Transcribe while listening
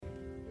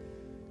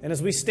And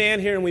as we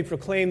stand here and we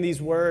proclaim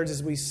these words,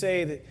 as we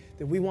say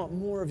that we want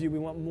more of you,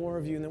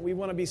 and that we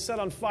want to be set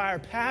on fire,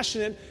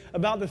 passionate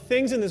about the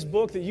things in this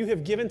book that you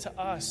have given to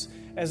us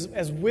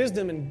as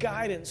wisdom and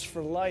guidance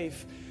for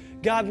life,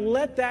 God,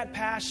 let that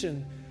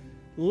passion,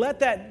 let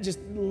that just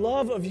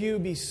love of you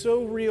be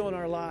so real in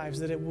our lives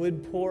that it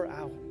would pour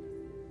out.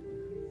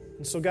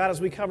 And so, God,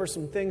 as we cover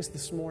some things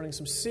this morning,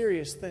 some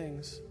serious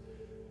things,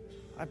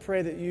 I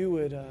pray that you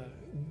would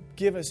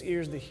give us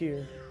ears to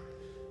hear,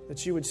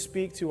 that you would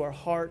speak to our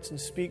hearts and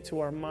speak to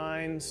our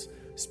minds,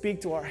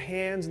 speak to our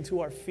hands and to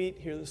our feet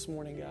here this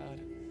morning, God.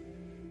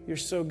 You're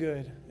so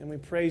good, and we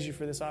praise you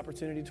for this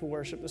opportunity to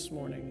worship this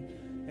morning.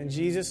 In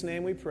Jesus'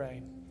 name we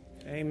pray.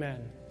 Amen.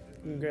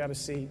 You can grab a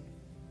seat.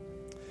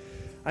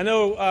 I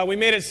know we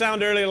made it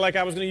sound earlier like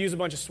I was going to use a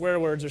bunch of swear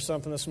words or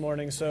something this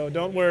morning, so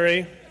don't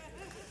worry.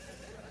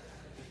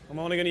 I'm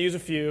only going to use a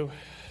few.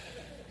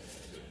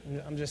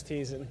 I'm just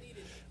teasing.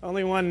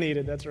 Only one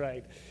needed, that's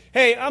right.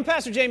 Hey, I'm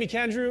Pastor Jamie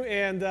Kendrew,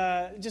 and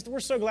we're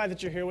so glad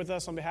that you're here with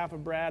us on behalf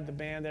of Brad, the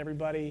band,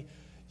 everybody.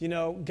 You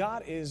know,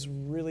 God is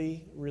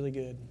really, really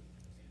good.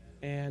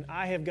 And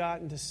I have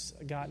got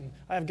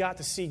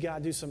to see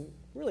God do some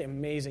really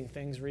amazing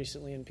things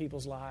recently in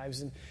people's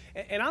lives.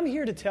 And I'm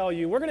here to tell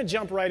you, we're going to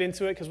jump right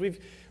into it because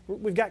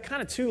we've got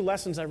kind of two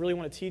lessons I really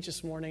want to teach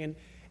this morning.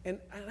 And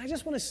I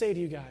just want to say to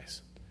you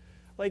guys,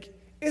 like,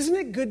 isn't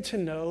it good to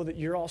know that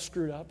you're all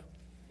screwed up?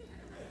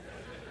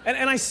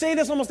 And I say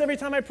this almost every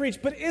time I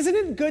preach, but isn't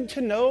it good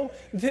to know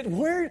that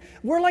we're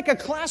like a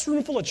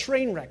classroom full of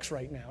train wrecks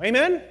right now?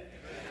 Amen?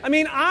 I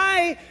mean,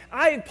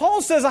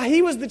 Paul says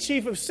he was the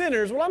chief of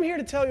sinners. Well, I'm here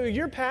to tell you,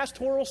 your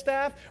pastoral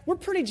staff, we're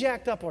pretty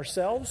jacked up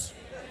ourselves.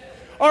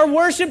 Our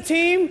worship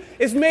team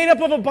is made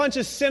up of a bunch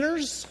of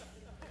sinners.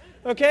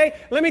 Okay?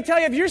 Let me tell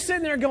you, if you're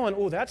sitting there going,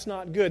 oh, that's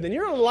not good, then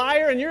you're a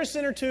liar and you're a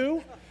sinner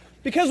too.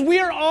 Because we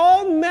are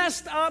all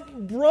messed up,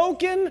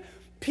 broken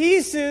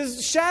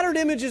pieces, shattered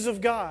images of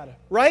God,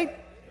 right?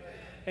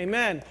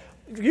 Amen.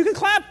 You can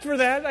clap for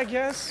that, I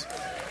guess.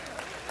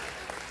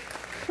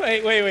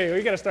 Wait,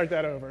 we got to start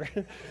that over.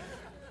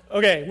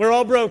 Okay, we're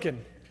all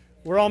broken.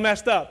 We're all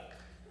messed up.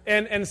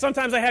 And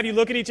sometimes I have you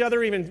look at each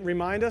other, even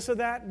remind us of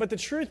that. But the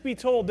truth be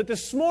told, that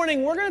this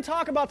morning we're going to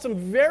talk about some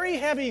very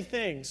heavy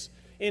things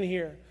in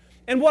here.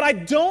 And what I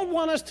don't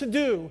want us to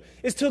do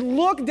is to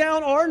look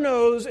down our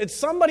nose at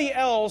somebody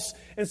else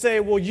and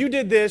say, well, you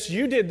did this,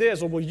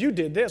 or well, you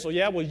did this, or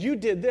yeah, well, you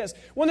did this.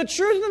 When the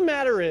truth of the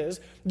matter is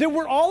that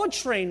we're all a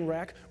train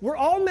wreck, we're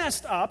all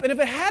messed up, and if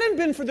it hadn't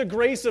been for the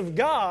grace of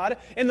God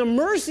and the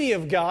mercy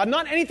of God,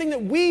 not anything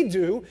that we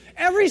do,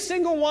 every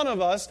single one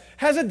of us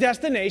has a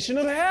destination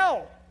of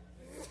hell.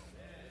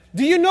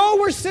 Do you know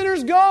where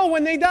sinners go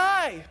when they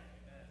die?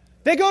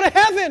 They go to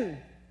heaven.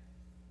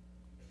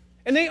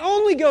 And they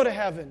only go to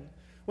heaven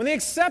when they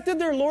accepted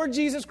their Lord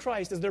Jesus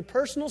Christ as their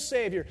personal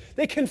Savior.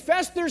 They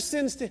confess their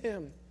sins to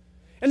Him.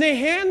 And they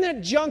hand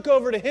that junk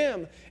over to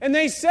Him. And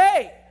they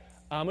say,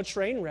 I'm a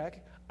train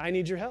wreck. I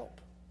need your help.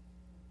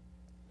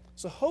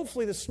 So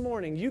hopefully this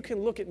morning you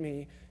can look at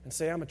me and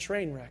say, I'm a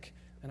train wreck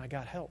and I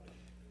got help.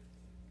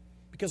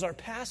 Because our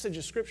passage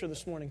of Scripture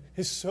this morning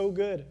is so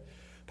good.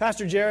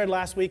 Pastor Jared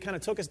last week kind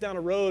of took us down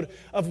a road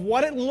of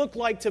what it looked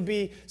like to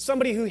be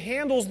somebody who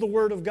handles the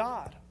Word of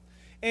God.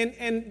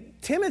 And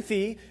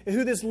Timothy,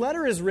 who this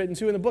letter is written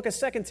to in the book of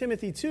 2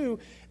 Timothy 2,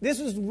 this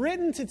was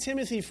written to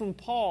Timothy from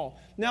Paul.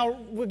 Now,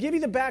 we'll give you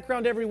the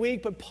background every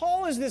week, but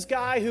Paul is this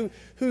guy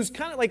who's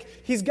kind of like,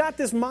 he's got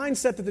this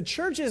mindset that the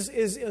church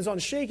is on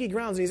shaky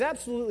grounds, and he's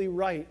absolutely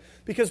right,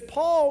 because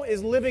Paul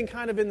is living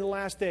kind of in the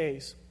last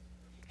days.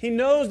 He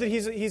knows that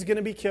he's going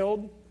to be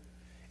killed,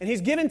 and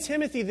he's given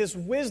Timothy this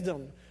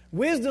wisdom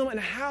on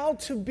how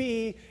to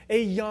be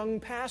a young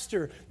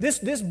pastor.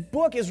 This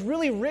book is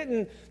really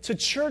written to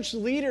church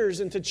leaders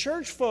and to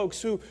church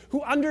folks who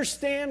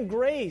understand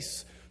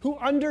grace, who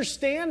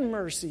understand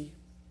mercy.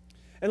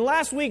 And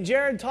last week,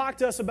 Jared talked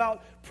to us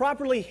about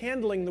properly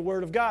handling the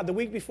Word of God. The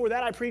week before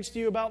that, I preached to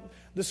you about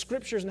the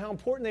Scriptures and how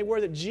important they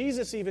were, that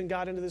Jesus even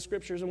got into the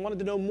Scriptures and wanted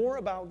to know more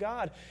about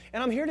God.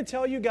 And I'm here to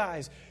tell you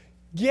guys,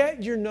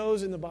 get your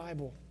nose in the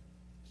Bible.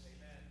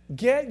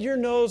 Get your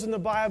nose in the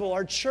Bible.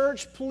 Our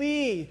church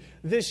plea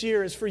this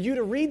year is for you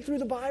to read through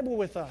the Bible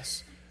with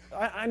us.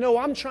 I know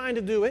I'm trying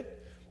to do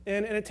it,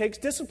 and it takes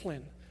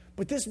discipline.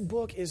 But this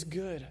book is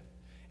good.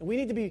 And we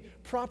need to be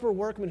proper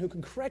workmen who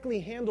can correctly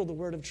handle the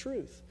word of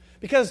truth.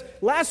 Because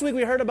last week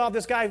we heard about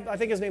this guy, I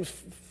think his name's,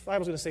 I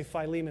was going to say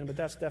Philemon, but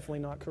that's definitely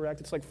not correct.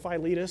 It's like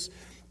Philetus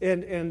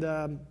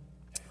and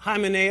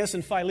Hymenaeus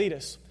and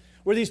Philetus.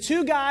 Were these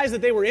two guys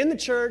that they were in the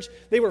church,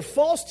 they were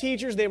false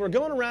teachers, they were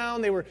going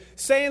around, they were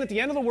saying that the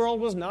end of the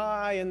world was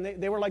nigh, and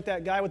they were like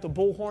that guy with the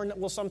bullhorn that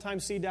we'll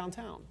sometimes see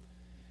downtown.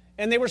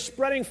 And they were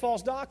spreading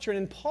false doctrine,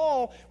 and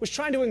Paul was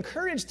trying to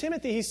encourage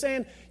Timothy. He's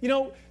saying,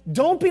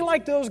 don't be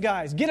like those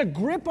guys. Get a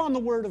grip on the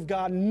Word of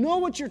God. Know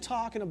what you're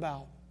talking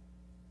about.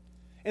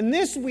 And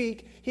this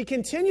week, he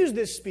continues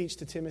this speech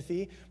to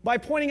Timothy by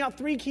pointing out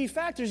three key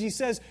factors. He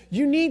says,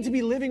 you need to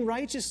be living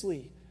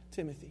righteously,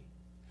 Timothy.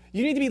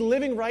 You need to be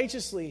living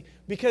righteously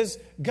because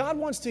God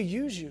wants to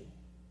use you.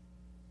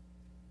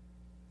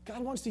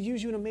 God wants to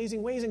use you in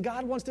amazing ways, and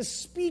God wants to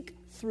speak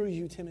through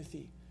you,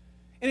 Timothy.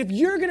 And if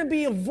you're going to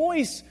be a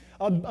voice,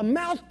 a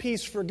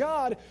mouthpiece for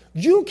God,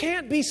 you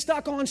can't be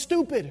stuck on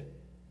stupid.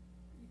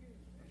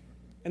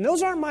 And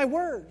those aren't my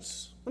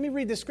words. Let me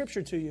read this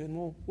scripture to you,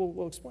 and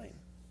we'll explain.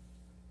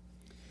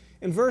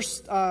 In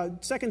verse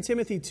 2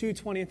 Timothy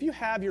 2:20, if you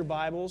have your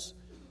Bibles,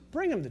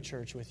 bring them to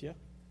church with you.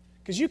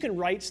 Because you can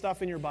write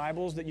stuff in your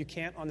Bibles that you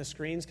can't on the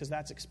screens because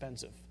that's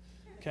expensive.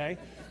 Okay?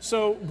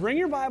 So bring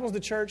your Bibles to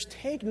church.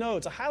 Take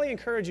notes. I highly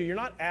encourage you. You're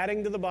not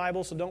adding to the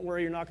Bible, so don't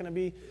worry. You're not going to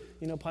be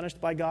punished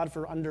by God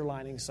for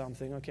underlining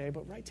something. Okay?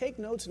 But take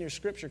notes in your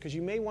scripture because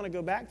you may want to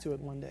go back to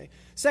it one day.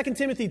 2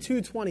 Timothy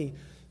 2:20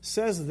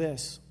 says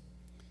this,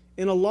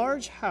 in a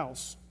large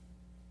house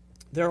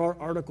there are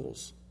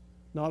articles,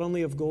 not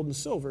only of gold and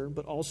silver,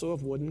 but also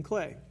of wood and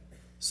clay.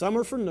 Some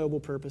are for noble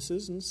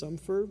purposes and some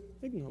for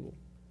ignoble.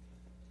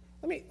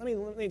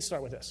 Let me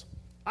start with this.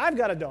 I've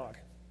got a dog.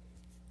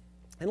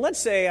 And let's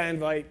say I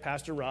invite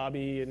Pastor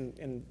Robbie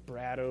and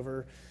Brad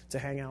over to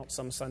hang out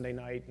some Sunday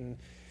night.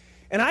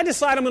 And I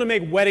decide I'm going to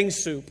make wedding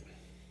soup.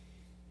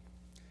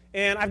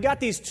 And I've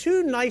got these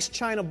two nice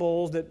china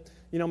bowls that,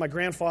 my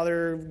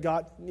grandfather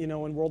got,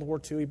 in World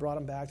War II. He brought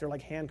them back. They're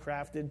like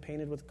handcrafted,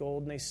 painted with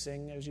gold, and they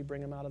sing as you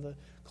bring them out of the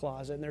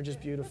closet. And they're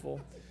just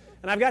beautiful.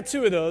 And I've got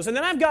two of those. And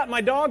then I've got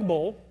my dog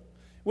bowl,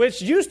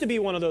 which used to be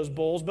one of those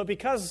bowls, but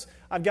because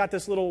I've got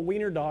this little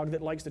wiener dog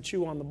that likes to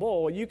chew on the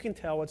bowl, you can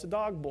tell it's a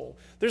dog bowl.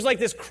 There's like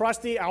this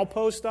crusty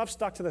Alpo stuff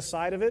stuck to the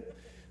side of it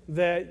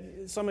that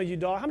some of you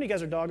how many of you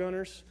guys are dog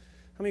owners?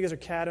 How many of you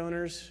guys are cat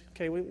owners?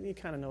 Okay, you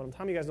kind of know them.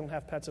 How many of you guys don't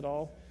have pets at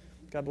all?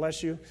 God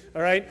bless you.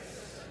 All right?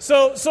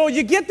 So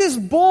you get this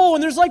bowl,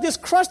 and there's like this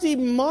crusty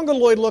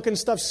mongoloid-looking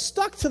stuff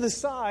stuck to the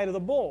side of the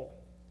bowl.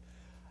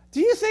 Do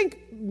you think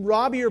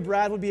Robbie or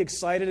Brad would be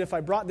excited if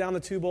I brought down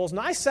the two bowls and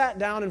I sat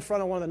down in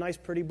front of one of the nice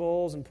pretty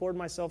bowls and poured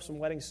myself some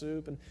wedding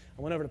soup, and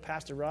I went over to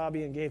Pastor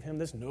Robbie and gave him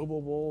this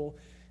noble bowl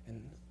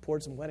and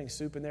poured some wedding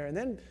soup in there, and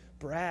then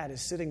Brad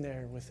is sitting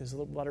there with his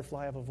little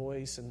butterfly of a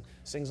voice and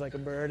sings like a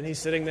bird, and he's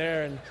sitting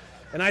there,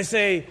 and I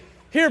say,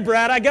 here,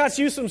 Brad, I got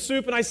you some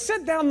soup, and I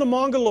set down the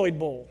mongoloid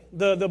bowl,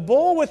 the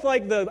bowl with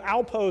like the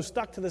Alpo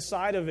stuck to the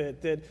side of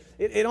it. That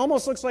it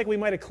almost looks like we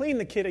might have cleaned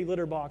the kitty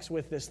litter box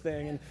with this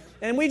thing,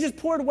 and we just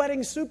poured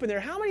wedding soup in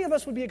there. How many of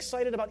us would be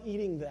excited about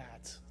eating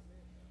that?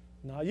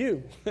 Not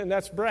you, and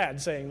that's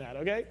Brad saying that,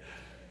 okay?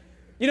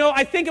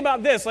 I think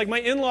about this, like my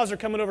in-laws are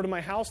coming over to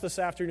my house this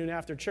afternoon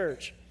after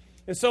church.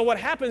 And so what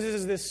happens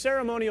is this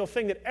ceremonial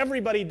thing that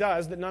everybody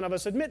does that none of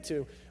us admit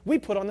to. We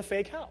put on the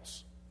fake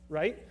house,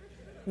 right?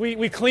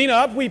 We clean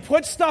up, we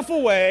put stuff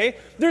away.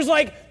 There's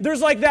like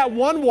that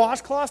one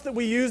washcloth that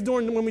we use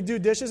when we do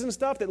dishes and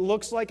stuff that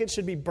looks like it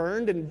should be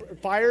burned, and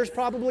fires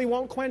probably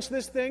won't quench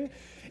this thing.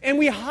 And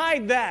we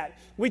hide that.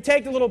 We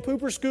take the little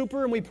pooper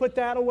scooper and we put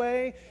that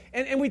away.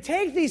 And we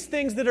take these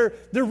things they're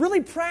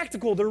really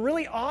practical, they're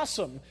really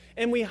awesome,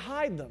 and we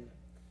hide them.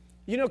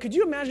 Could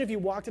you imagine if you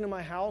walked into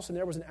my house and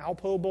there was an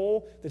Alpo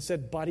bowl that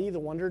said Buddy, the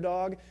Wonder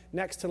Dog,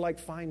 next to like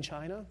fine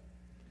china?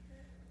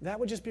 That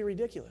would just be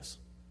ridiculous.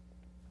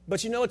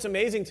 But what's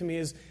amazing to me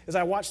is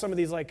I watch some of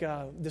these like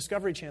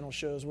Discovery Channel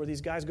shows where these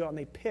guys go out and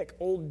they pick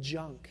old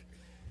junk.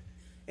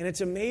 And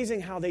it's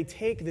amazing how they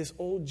take this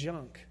old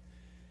junk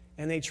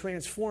and they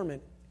transform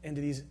it into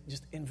these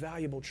just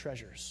invaluable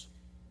treasures.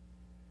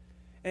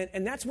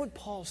 And that's what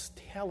Paul's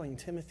telling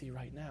Timothy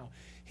right now.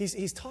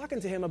 He's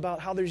talking to him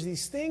about how there's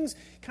these things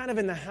kind of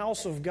in the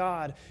house of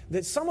God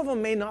that some of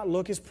them may not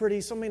look as pretty,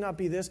 some may not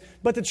be this.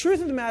 But the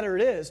truth of the matter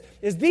is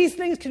these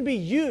things can be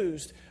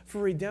used for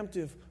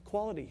redemptive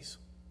qualities.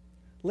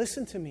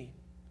 Listen to me.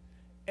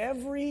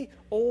 Every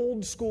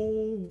old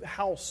school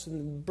house in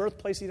the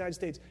birthplace of the United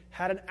States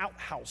had an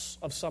outhouse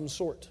of some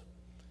sort.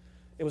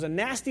 It was a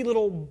nasty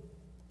little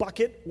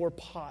bucket or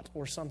pot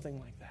or something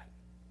like that.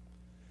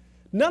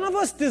 None of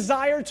us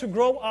desire to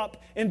grow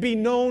up and be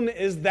known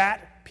as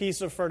that piece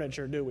of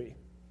furniture, do we?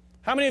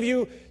 How many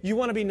of you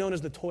want to be known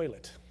as the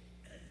toilet?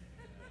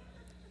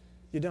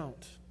 You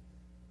don't.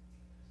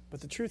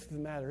 But the truth of the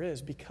matter is,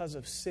 because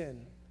of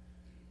sin,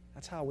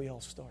 that's how we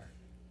all start.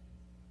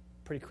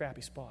 Pretty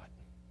crappy spot.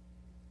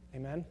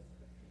 Amen?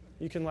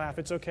 You can laugh.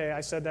 It's okay.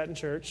 I said that in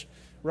church.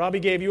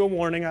 Robbie gave you a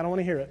warning. I don't want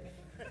to hear it.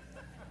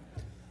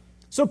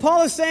 So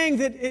Paul is saying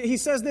that, he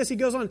says this, he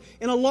goes on,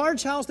 in a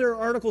large house there are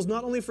articles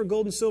not only for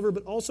gold and silver,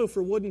 but also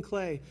for wood and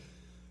clay.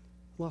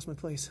 Lost my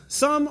place.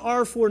 Some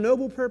are for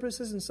noble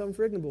purposes and some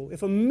for ignoble.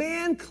 If a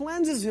man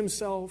cleanses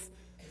himself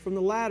from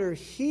the latter,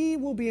 he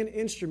will be an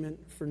instrument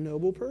for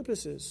noble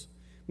purposes,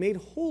 made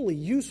holy,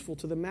 useful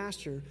to the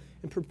master,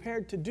 and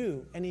prepared to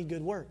do any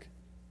good work.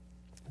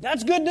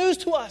 That's good news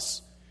to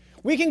us.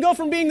 We can go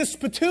from being the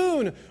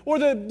spittoon or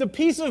the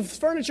piece of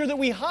furniture that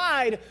we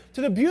hide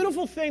to the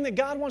beautiful thing that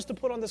God wants to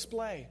put on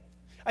display.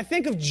 I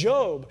think of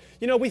Job.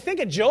 We think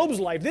of Job's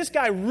life. This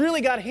guy really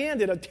got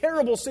handed a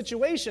terrible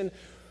situation,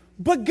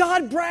 but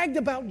God bragged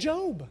about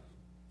Job.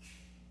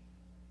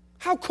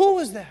 How cool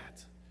is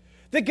that?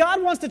 That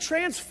God wants to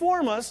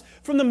transform us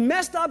from the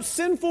messed up,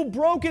 sinful,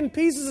 broken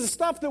pieces of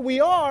stuff that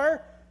we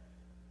are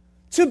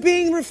to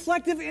being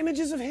reflective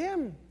images of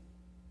Him.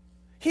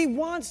 He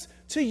wants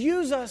to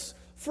use us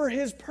for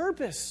His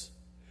purpose.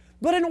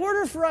 But in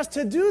order for us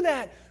to do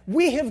that,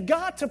 we have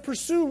got to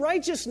pursue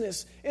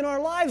righteousness in our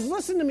lives.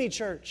 Listen to me,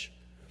 church.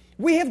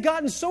 We have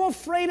gotten so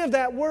afraid of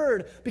that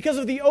word because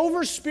of the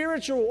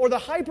over-spiritual or the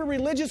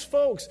hyper-religious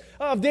folks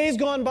of days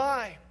gone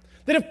by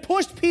that have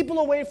pushed people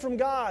away from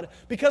God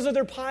because of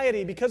their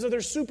piety, because of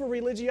their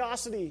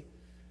super-religiosity.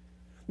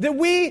 That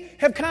we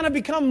have kind of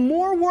become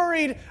more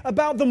worried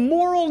about the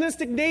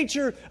moralistic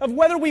nature of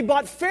whether we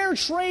bought fair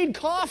trade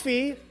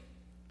coffee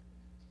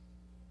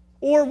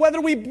or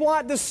whether we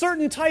bought the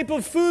certain type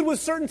of food with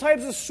certain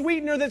types of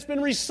sweetener that's been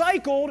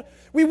recycled.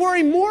 We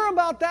worry more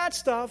about that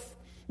stuff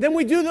than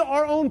we do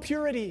our own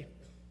purity.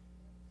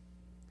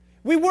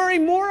 We worry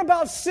more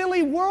about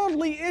silly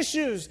worldly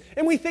issues,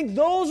 and we think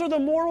those are the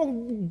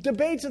moral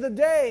debates of the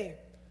day,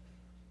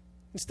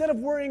 instead of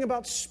worrying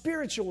about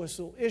spiritual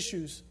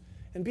issues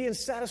and being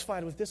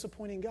satisfied with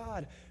disappointing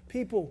God.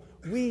 People,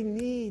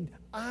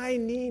 I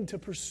need to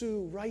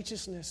pursue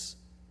righteousness.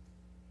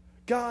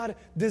 God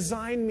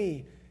designed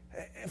me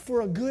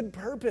for a good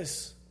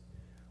purpose.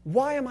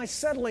 Why am I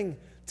settling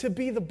to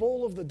be the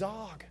bowl of the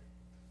dog?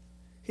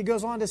 He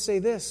goes on to say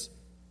this.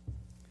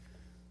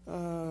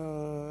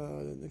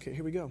 Okay,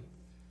 here we go.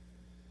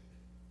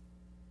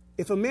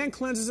 If a man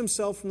cleanses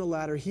himself from the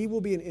latter, he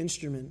will be an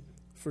instrument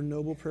for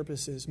noble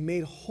purposes,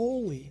 made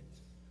holy,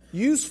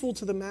 useful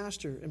to the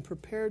master, and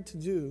prepared to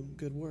do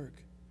good work.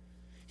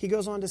 He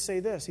goes on to say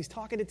this. He's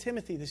talking to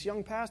Timothy, this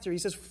young pastor. He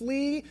says,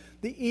 flee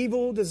the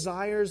evil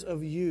desires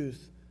of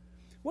youth.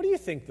 What do you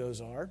think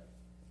those are?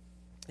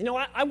 You know,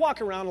 I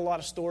walk around a lot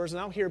of stores, and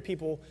I'll hear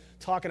people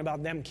talking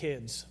about them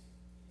kids.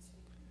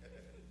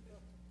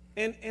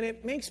 And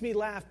it makes me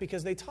laugh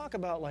because they talk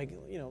about, like,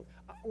 you know,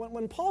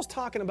 when Paul's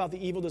talking about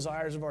the evil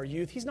desires of our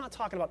youth, he's not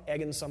talking about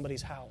egging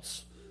somebody's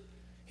house.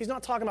 He's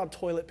not talking about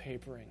toilet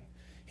papering.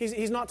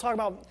 He's not talking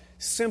about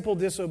simple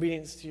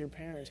disobedience to your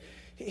parents.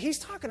 He's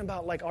talking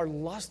about, like, our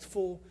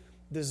lustful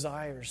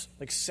desires,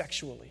 like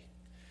sexually.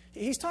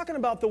 He's talking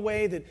about the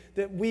way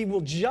that we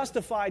will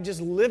justify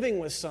just living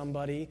with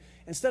somebody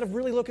instead of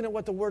really looking at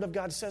what the Word of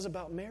God says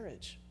about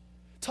marriage.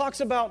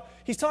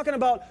 He's talking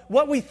about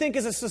what we think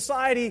as a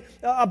society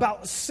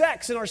about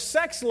sex and our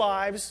sex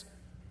lives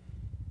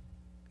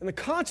and the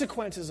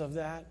consequences of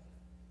that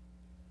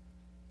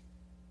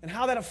and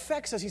how that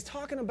affects us. He's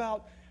talking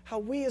about how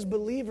we as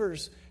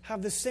believers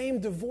have the same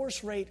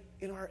divorce rate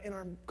in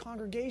our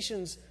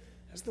congregations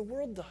as the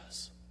world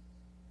does.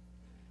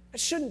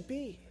 It shouldn't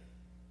be.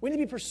 We need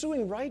to be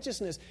pursuing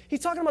righteousness. He's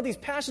talking about these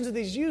passions of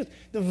these youth,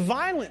 the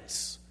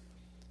violence.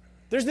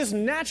 There's this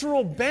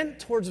natural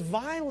bent towards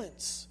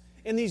violence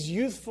in these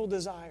youthful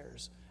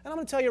desires. And I'm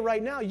going to tell you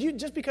right now,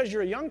 just because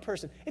you're a young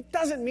person, it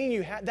doesn't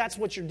mean that's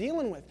what you're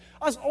dealing with.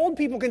 Us old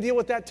people can deal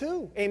with that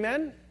too.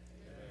 Amen?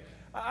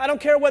 I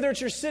don't care whether it's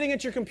you're sitting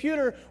at your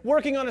computer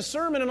working on a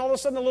sermon and all of a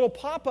sudden a little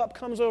pop-up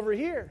comes over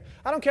here.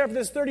 I don't care if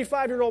this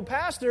 35-year-old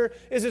pastor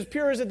is as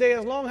pure as the day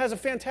is long, has a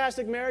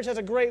fantastic marriage, has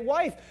a great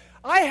wife.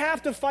 I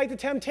have to fight the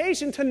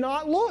temptation to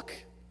not look.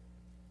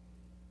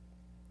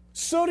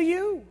 So do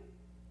you.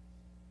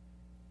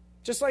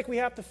 Just like we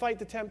have to fight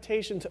the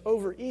temptation to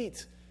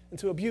overeat and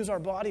to abuse our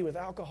body with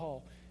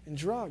alcohol and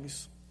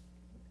drugs.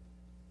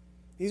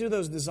 These are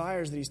those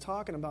desires that he's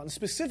talking about. And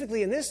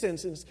specifically in this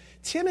instance,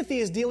 Timothy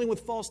is dealing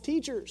with false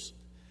teachers.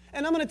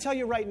 And I'm going to tell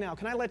you right now,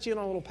 can I let you in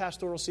on a little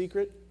pastoral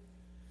secret?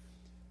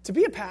 To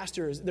be a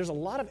pastor, there's a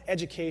lot of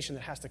education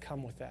that has to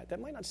come with that.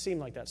 That might not seem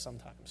like that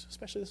sometimes,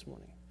 especially this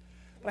morning.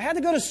 But I had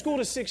to go to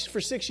school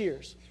for 6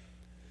 years.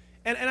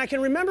 And I can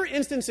remember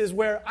instances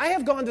where I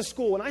have gone to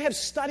school and I have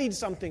studied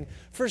something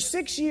for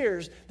 6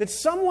 years that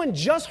someone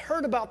just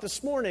heard about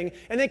this morning,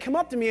 and they come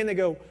up to me and they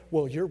go,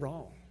 well, you're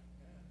wrong.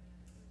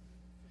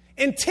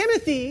 And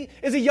Timothy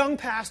is a young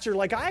pastor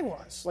like I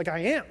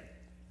am.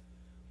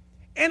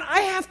 And I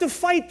have to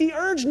fight the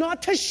urge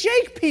not to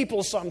shake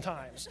people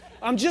sometimes.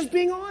 I'm just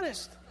being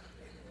honest.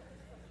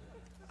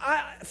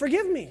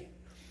 Forgive me.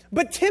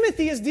 But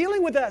Timothy is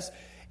dealing with us.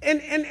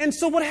 And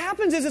so what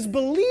happens is, as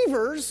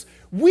believers,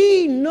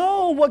 we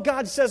know what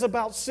God says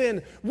about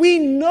sin. We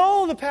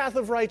know the path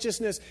of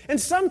righteousness. And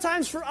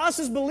sometimes for us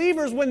as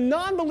believers, when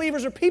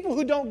non-believers or people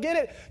who don't get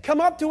it come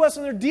up to us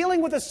and they're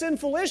dealing with a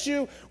sinful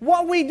issue,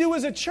 what we do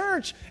as a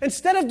church,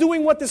 instead of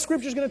doing what the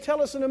Scripture is going to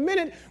tell us in a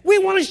minute, we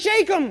want to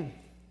shake them.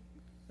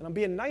 And I'm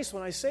being nice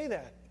when I say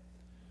that.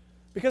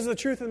 Because the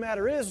truth of the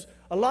matter is,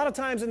 a lot of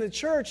times in the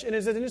church and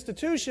as an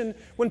institution,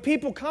 when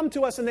people come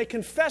to us and they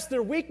confess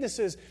their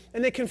weaknesses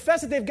and they confess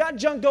that they've got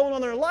junk going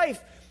on in their life,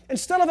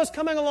 instead of us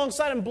coming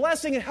alongside and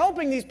blessing and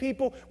helping these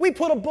people, we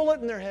put a bullet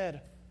in their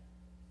head.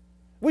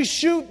 We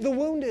shoot the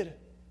wounded.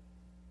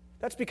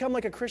 That's become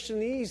like a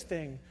Christianese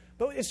thing.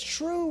 But it's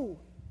true.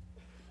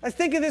 I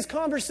think of this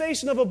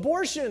conversation of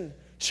abortion.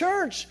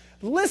 Church,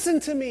 listen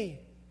to me.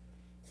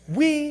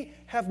 We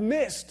have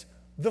missed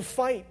the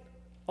fight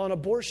on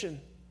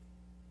abortion.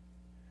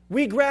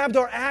 We grabbed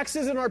our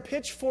axes and our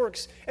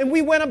pitchforks, and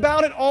we went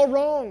about it all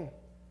wrong.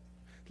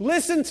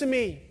 Listen to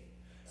me.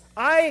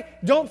 I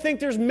don't think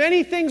there's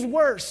many things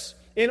worse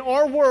in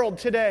our world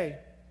today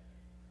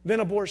than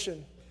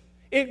abortion.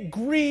 It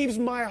grieves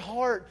my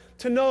heart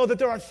to know that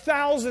there are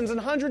thousands and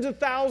hundreds of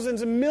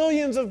thousands and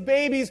millions of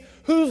babies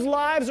whose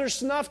lives are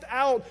snuffed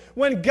out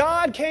when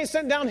God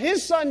sent down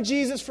His Son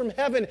Jesus from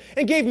heaven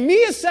and gave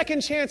me a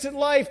second chance at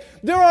life.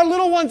 There are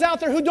little ones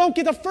out there who don't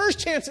get the first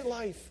chance at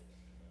life.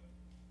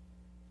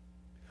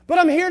 But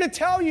I'm here to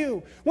tell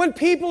you, when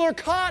people are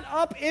caught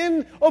up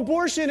in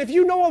abortion, if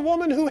you know a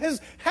woman who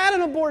has had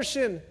an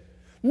abortion,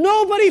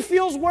 nobody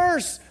feels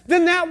worse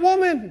than that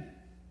woman.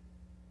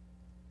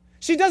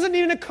 She doesn't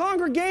need a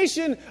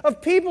congregation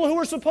of people who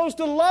are supposed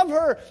to love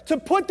her to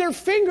put their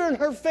finger in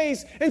her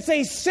face and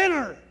say,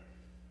 sinner.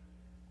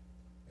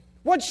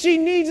 What she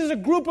needs is a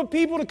group of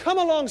people to come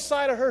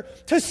alongside of her,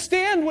 to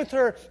stand with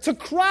her, to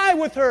cry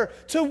with her,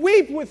 to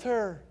weep with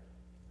her.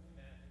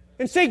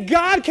 And say,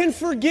 God can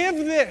forgive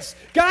this.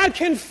 God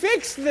can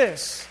fix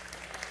this.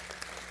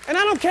 And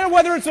I don't care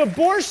whether it's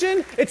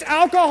abortion, it's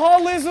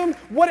alcoholism,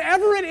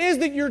 whatever it is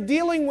that you're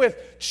dealing with.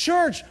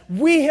 Church,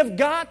 we have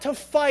got to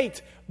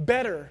fight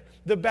better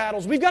the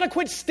battles. We've got to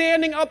quit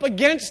standing up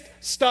against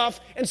stuff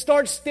and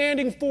start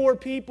standing for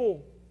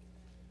people.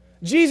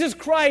 Jesus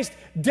Christ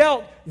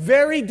dealt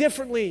very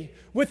differently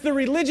with the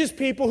religious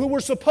people who were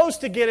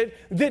supposed to get it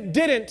that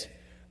didn't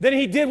than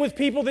He did with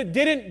people that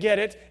didn't get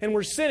it and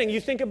were sinning.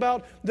 You think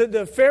about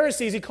the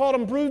Pharisees. He called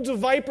them broods of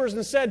vipers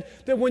and said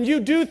that when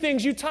you do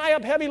things, you tie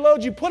up heavy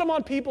loads, you put them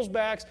on people's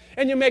backs,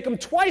 and you make them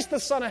twice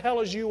the son of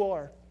hell as you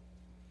are.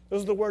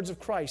 Those are the words of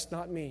Christ,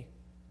 not me.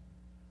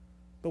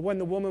 But when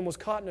the woman was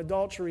caught in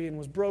adultery and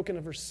was broken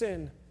of her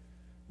sin,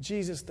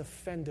 Jesus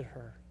defended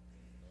her.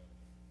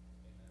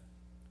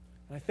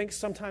 And I think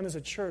sometimes as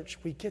a church,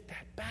 we get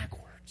that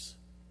backwards.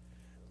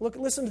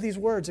 Listen to these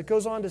words. It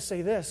goes on to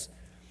say this.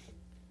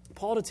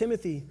 Paul to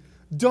Timothy,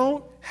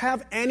 don't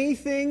have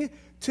anything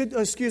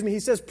he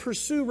says,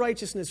 pursue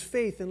righteousness,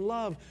 faith, and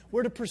love.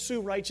 We're to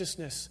pursue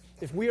righteousness.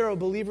 If we are a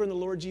believer in the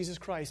Lord Jesus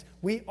Christ,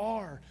 we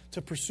are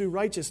to pursue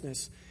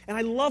righteousness. And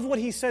I love what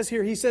he says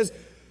here. He says,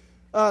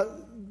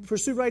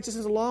 pursue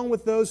righteousness along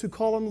with those who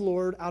call on the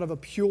Lord out of a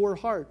pure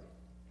heart.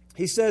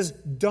 He says,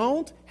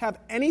 don't have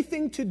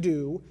anything to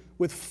do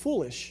with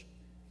foolish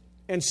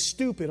and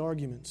stupid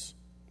arguments,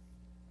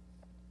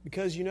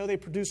 because you know they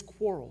produce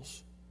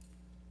quarrels.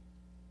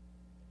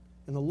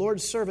 And the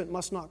Lord's servant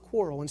must not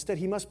quarrel. Instead,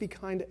 he must be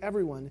kind to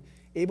everyone,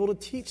 able to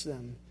teach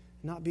them,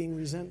 not being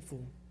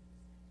resentful.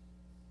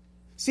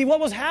 See, what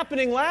was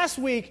happening last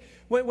week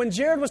when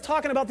Jared was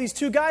talking about these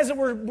two guys that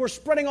were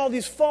spreading all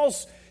these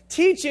false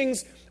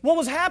teachings, what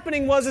was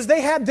happening was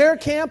they had their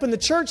camp and the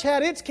church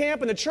had its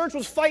camp and the church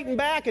was fighting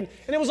back, and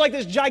it was like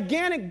this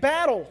gigantic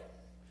battle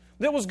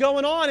that was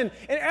going on, and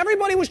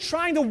everybody was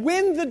trying to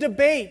win the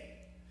debate.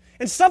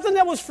 And something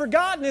that was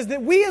forgotten is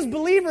that we as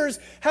believers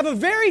have a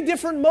very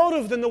different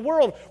motive than the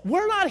world.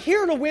 We're not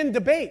here to win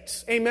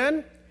debates,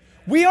 amen?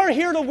 We are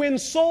here to win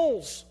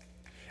souls.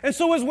 And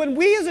so as when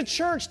we as a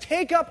church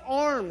take up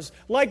arms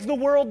like the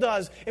world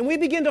does, and we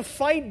begin to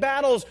fight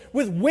battles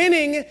with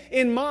winning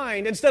in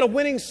mind instead of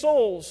winning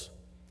souls,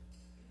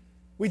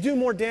 we do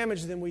more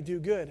damage than we do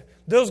good.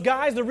 Those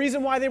guys, the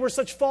reason why they were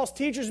such false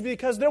teachers is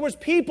because there was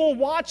people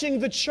watching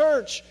the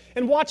church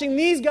and watching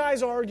these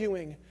guys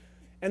arguing.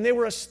 And they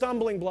were a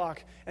stumbling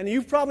block. And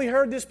you've probably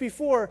heard this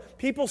before.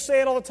 People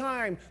say it all the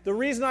time. The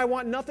reason I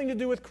want nothing to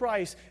do with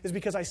Christ is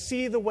because I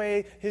see the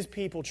way His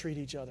people treat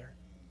each other.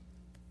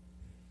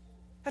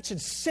 That should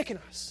sicken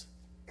us.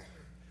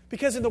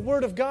 Because in the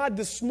Word of God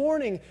this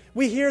morning,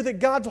 we hear that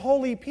God's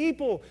holy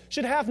people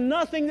should have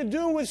nothing to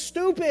do with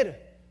stupid.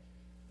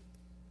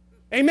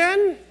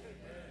 Amen?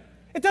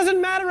 It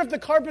doesn't matter if the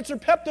carpets are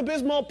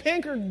Pepto-Bismol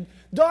pink or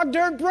dog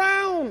dirt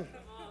brown.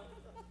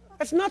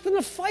 That's nothing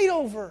to fight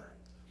over.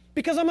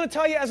 Because I'm going to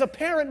tell you, as a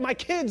parent, my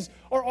kids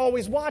are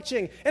always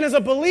watching. And as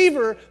a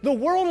believer, the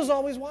world is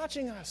always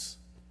watching us.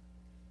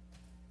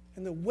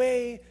 And the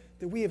way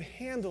that we have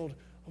handled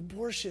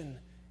abortion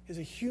is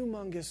a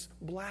humongous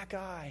black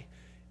eye,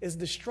 as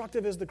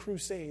destructive as the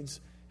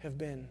Crusades have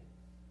been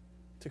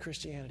to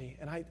Christianity.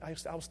 And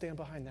I'll stand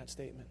behind that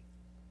statement.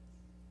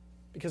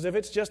 Because if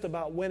it's just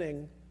about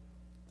winning,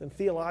 then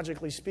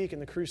theologically speaking,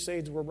 the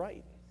Crusades were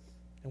right.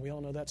 And we all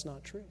know that's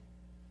not true.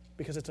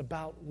 Because it's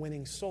about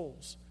winning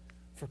souls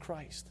for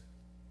Christ.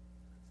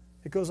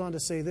 It goes on to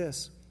say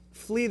this: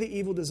 flee the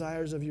evil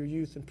desires of your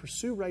youth and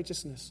pursue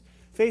righteousness,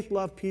 faith,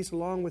 love, peace,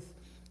 along with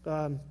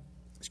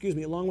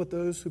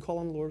those who call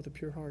on the Lord with a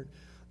pure heart.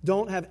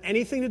 Don't have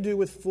anything to do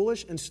with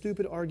foolish and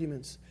stupid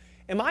arguments.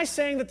 Am I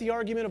saying that the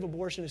argument of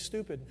abortion is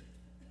stupid?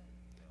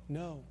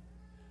 No.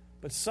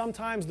 But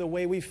sometimes the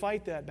way we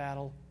fight that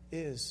battle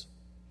is.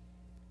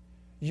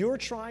 You're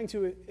trying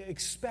to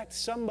expect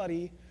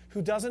somebody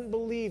who doesn't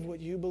believe what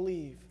you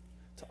believe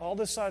to all of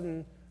a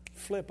sudden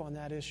flip on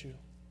that issue.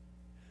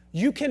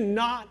 You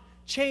cannot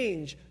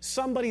change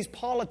somebody's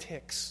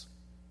politics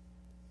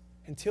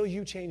until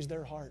you change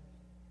their heart.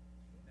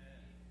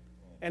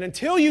 And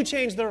until you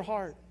change their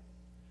heart,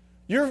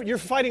 you're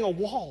fighting a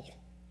wall.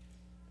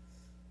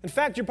 In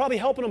fact, you're probably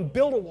helping them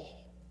build a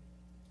wall.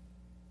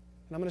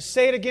 And I'm going to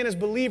say it again as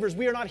believers,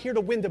 we are not here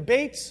to win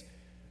debates.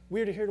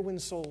 We are here to win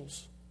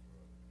souls.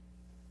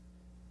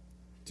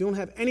 You don't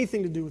have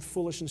anything to do with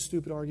foolish and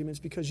stupid arguments,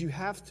 because you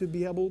have to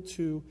be able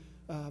to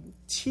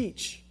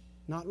teach,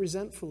 not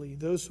resentfully,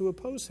 those who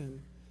oppose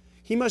him.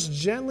 He must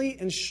gently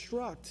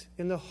instruct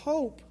in the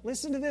hope,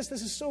 listen to this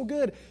is so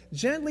good,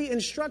 gently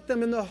instruct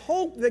them in the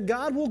hope that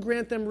God will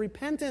grant them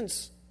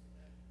repentance.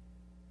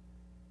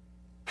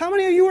 How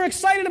many of you are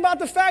excited about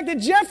the fact that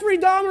Jeffrey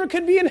Dahmer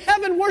could be in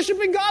heaven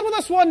worshiping God with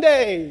us one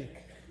day?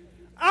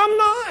 I'm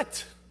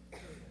not.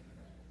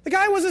 The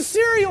guy was a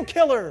serial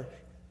killer.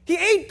 He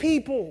ate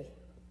people.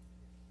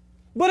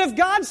 But if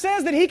God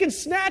says that he can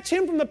snatch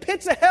him from the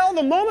pits of hell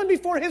the moment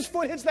before his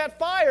foot hits that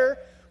fire,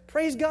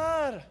 praise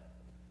God.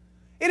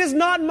 It is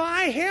not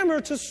my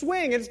hammer to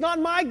swing. It's not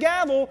my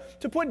gavel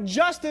to put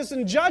justice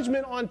and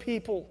judgment on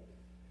people.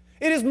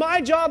 It is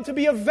my job to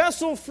be a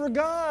vessel for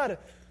God,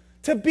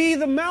 to be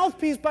the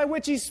mouthpiece by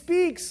which he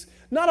speaks,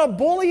 not a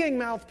bullying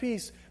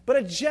mouthpiece, but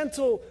a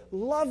gentle,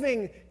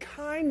 loving,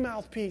 kind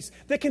mouthpiece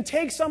that can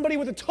take somebody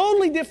with a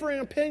totally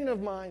different opinion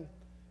of mine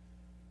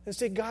and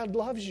say, God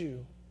loves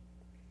you.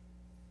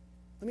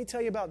 Let me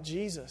tell you about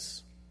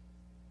Jesus.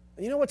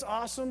 And you know what's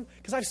awesome?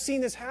 Because I've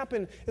seen this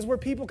happen, is where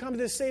people come to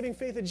this saving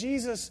faith of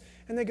Jesus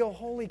and they go,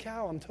 holy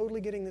cow, I'm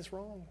totally getting this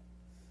wrong.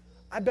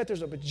 I bet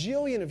there's a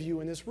bajillion of you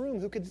in this room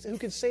who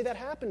could say that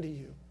happened to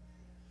you.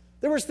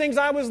 There was things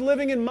I was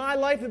living in my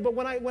life, but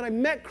when I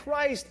met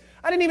Christ,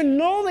 I didn't even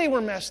know they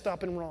were messed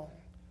up and wrong.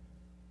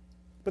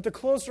 But the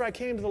closer I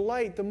came to the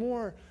light, the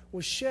more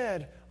was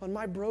shed on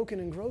my broken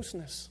and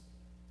grossness.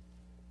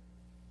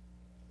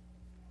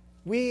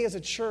 We as a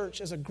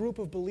church, as a group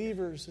of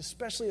believers,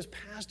 especially as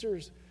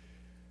pastors,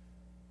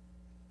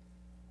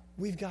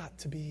 we've got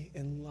to be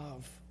in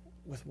love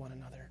with one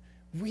another.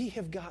 We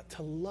have got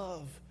to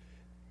love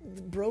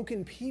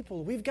broken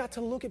people. We've got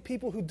to look at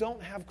people who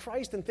don't have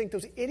Christ and think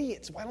those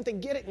idiots, why don't they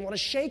get it, and want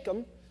to shake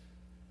them.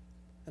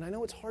 And I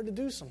know it's hard to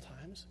do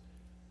sometimes.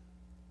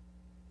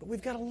 But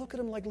we've got to look at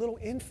them like little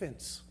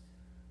infants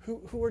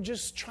who are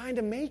just trying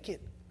to make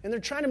it. And they're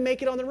trying to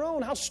make it on their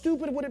own. How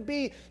stupid would it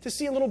be to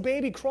see a little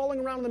baby crawling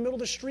around in the middle of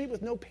the street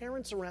with no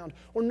parents around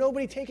or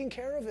nobody taking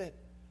care of it?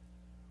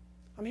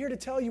 I'm here to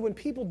tell you, when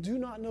people do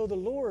not know the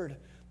Lord,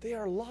 they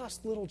are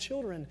lost little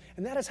children.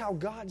 And that is how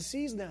God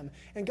sees them.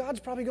 And God's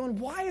probably going,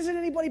 why isn't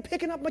anybody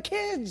picking up my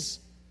kids?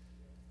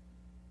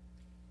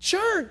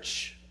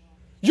 Church,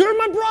 you're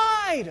my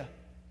bride.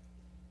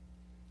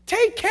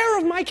 Take care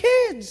of my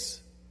kids.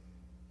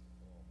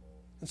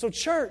 And so,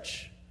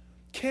 church,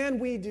 can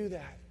we do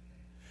that?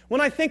 When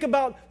I think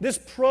about this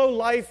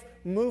pro-life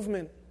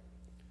movement,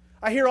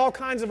 I hear all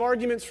kinds of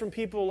arguments from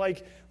people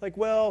like,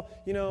 well,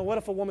 you know, what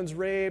if a woman's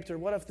raped, or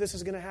what if this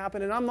is going to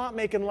happen? And I'm not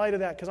making light of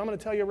that, because I'm going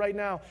to tell you right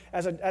now,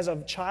 as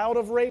a child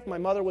of rape, my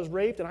mother was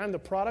raped, and I'm the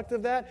product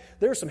of that.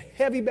 There's some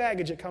heavy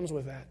baggage that comes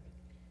with that.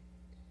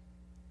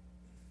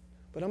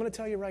 But I'm going to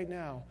tell you right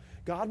now,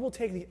 God will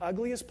take the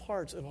ugliest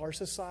parts of our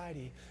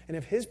society, and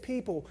if His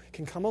people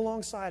can come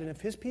alongside, and if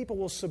His people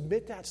will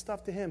submit that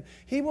stuff to Him,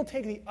 He will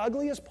take the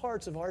ugliest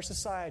parts of our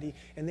society,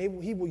 and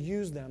He will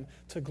use them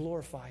to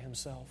glorify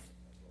Himself.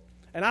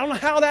 And I don't know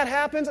how that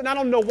happens, and I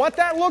don't know what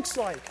that looks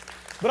like,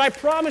 but I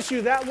promise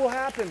you that will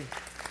happen.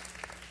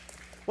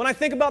 When I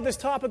think about this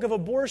topic of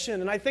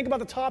abortion, and I think about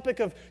the topic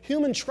of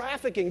human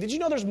trafficking, did you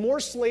know there's more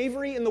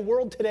slavery in the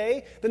world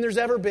today than there's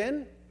ever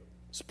been?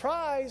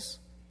 Surprise!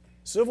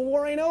 Civil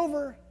War ain't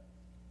over.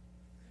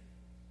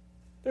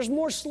 There's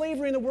more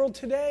slavery in the world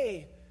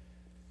today.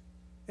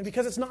 And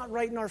because it's not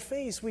right in our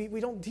face, we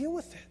don't deal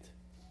with it.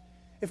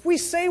 If we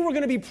say we're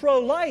going to be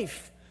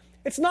pro-life,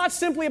 it's not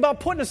simply about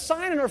putting a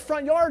sign in our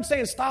front yard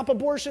saying, stop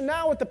abortion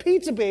now, with the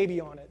pizza baby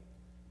on it.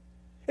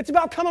 It's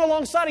about coming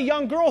alongside a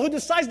young girl who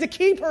decides to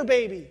keep her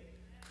baby.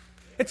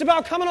 It's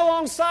about coming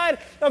alongside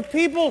of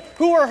people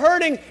who are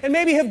hurting and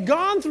maybe have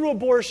gone through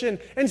abortion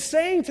and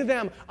saying to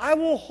them, I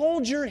will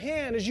hold your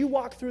hand as you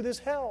walk through this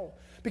hell.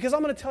 Because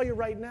I'm going to tell you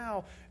right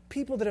now,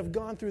 people that have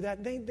gone through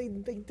that, they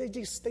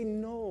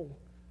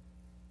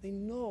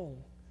know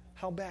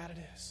how bad it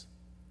is.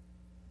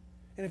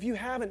 And if you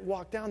haven't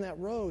walked down that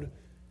road,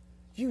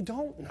 you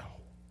don't know.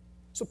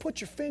 So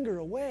put your finger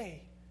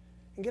away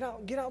and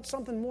get out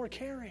something more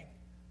caring.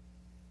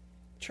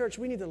 Church,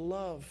 we need to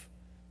love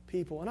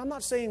people. And I'm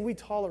not saying we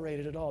tolerate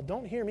it at all.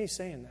 Don't hear me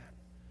saying that.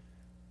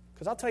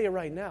 Because I'll tell you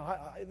right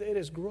now, it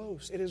is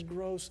gross. It is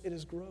gross. It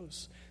is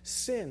gross.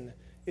 Sin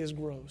is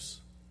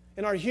gross.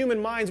 In our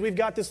human minds, we've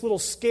got this little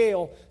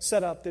scale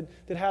set up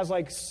that has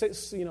like,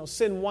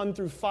 sin 1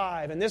 through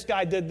 5. And this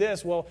guy did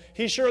this. Well,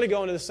 he's surely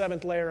going to the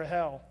 7th layer of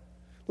hell.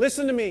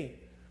 Listen to me.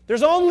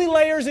 There's only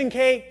layers in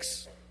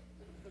cakes.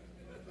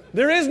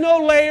 There is no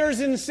layers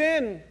in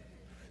sin.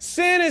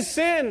 Sin is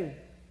sin.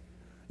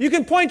 You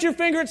can point your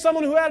finger at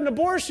someone who had an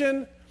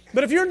abortion,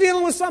 but if you're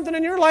dealing with something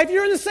in your life,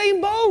 you're in the same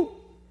boat.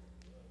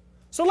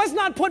 So let's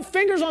not put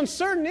fingers on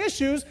certain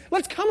issues.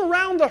 Let's come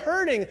around the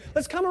hurting.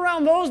 Let's come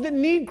around those that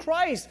need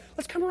Christ.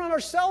 Let's come around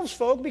ourselves,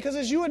 folk, because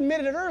as you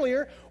admitted it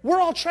earlier, we're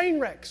all train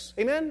wrecks.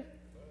 Amen?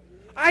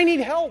 I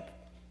need help.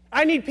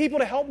 I need people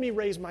to help me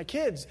raise my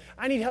kids.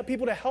 I need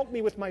people to help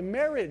me with my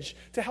marriage,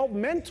 to help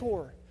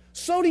mentor.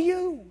 So do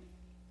you.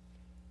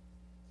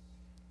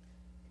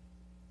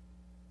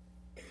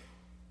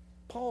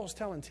 Paul is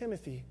telling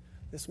Timothy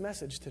this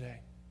message today.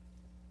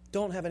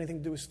 Don't have anything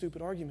to do with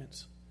stupid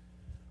arguments,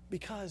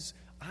 because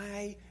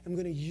I am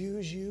going to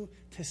use you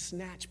to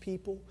snatch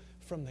people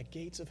from the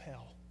gates of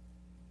hell.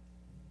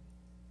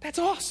 That's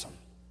awesome.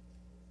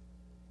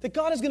 That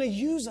God is going to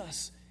use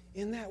us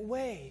in that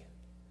way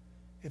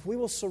if we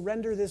will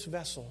surrender this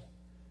vessel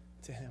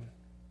to Him.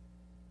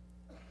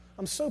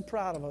 I'm so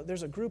proud of it.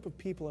 There's a group of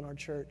people in our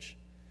church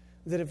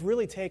that have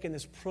really taken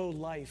this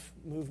pro-life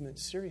movement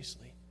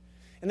seriously.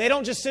 And they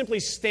don't just simply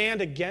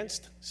stand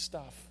against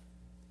stuff.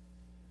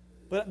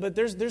 But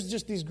there's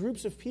just these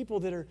groups of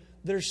people that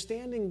are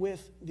standing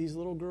with these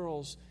little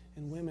girls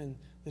and women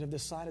that have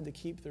decided to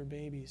keep their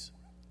babies.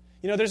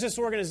 You know, there's this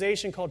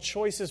organization called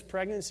Choices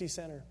Pregnancy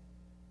Center.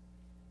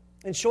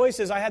 And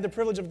Choices, I had the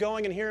privilege of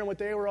going and hearing what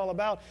they were all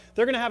about.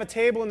 They're going to have a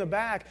table in the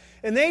back,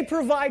 and they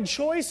provide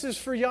choices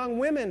for young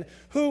women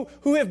who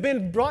have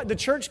been brought. The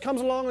church comes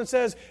along and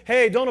says,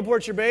 hey, don't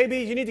abort your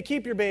baby. You need to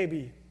keep your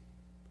baby.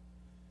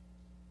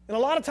 And a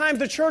lot of times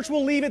the church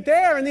will leave it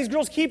there, and these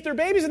girls keep their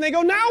babies, and they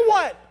go, now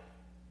what?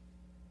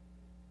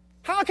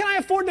 How can I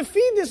afford to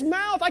feed this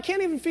mouth? I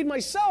can't even feed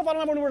myself. I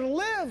don't have anywhere to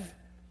live. And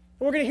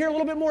we're going to hear a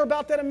little bit more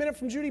about that in a minute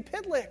from Judy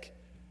Pitlick.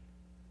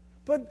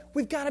 But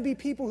we've got to be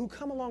people who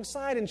come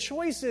alongside, and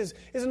Choices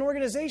is an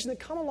organization that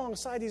come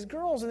alongside these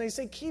girls, and they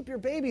say, keep your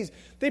babies.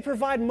 They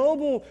provide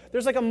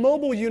there's like a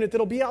mobile unit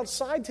that'll be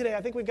outside today.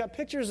 I think we've got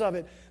pictures of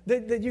it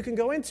that you can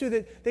go into,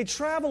 that they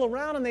travel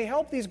around and they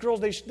help these girls.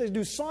 They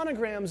do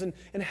sonograms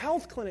and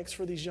health clinics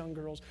for these young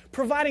girls,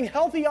 providing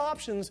healthy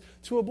options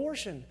to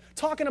abortion,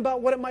 talking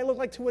about what it might look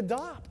like to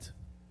adopt.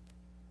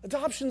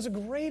 Adoption's a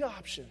great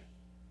option.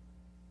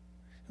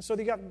 So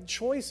they got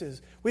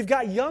Choices. We've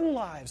got Young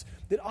Lives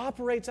that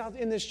operates out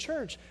in this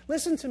church.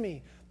 Listen to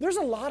me. There's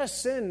a lot of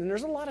sin and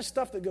there's a lot of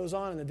stuff that goes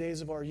on in the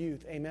days of our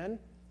youth. Amen?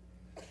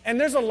 And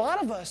there's a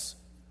lot of us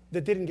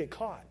that didn't get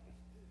caught.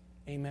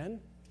 Amen?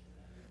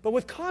 But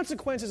with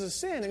consequences of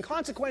sin and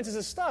consequences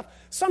of stuff,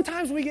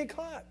 sometimes we get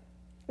caught.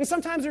 And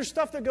sometimes there's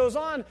stuff that goes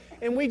on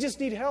and we just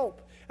need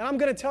help. And I'm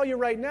going to tell you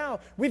right now,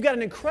 we've got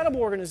an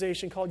incredible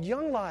organization called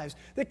Young Lives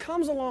that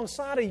comes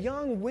alongside of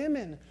young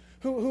women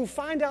who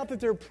find out that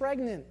they're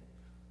pregnant.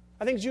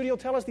 I think Judy will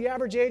tell us the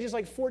average age is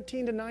like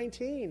 14 to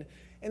 19.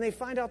 And they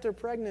find out they're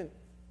pregnant.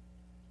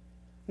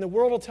 And the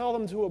world will tell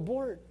them to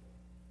abort.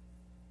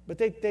 But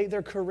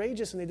they're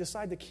courageous and they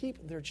decide to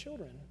keep their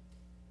children.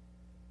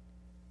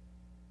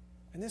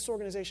 And this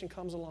organization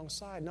comes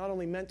alongside, not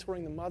only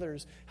mentoring the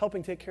mothers,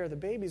 helping take care of the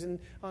babies, and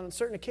on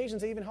certain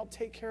occasions they even help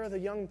take care of the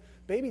young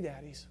baby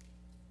daddies.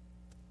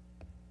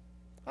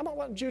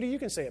 Judy, you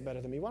can say it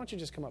better than me. Why don't you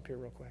just come up here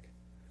real quick?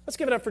 Let's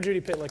give it up for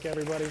Judy Pitlick,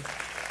 everybody.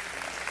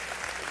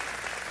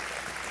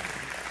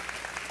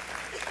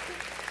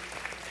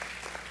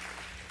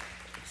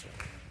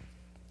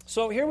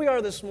 So here we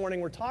are this morning.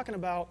 We're talking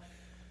about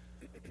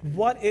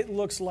what it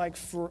looks like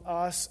for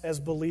us as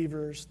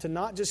believers to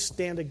not just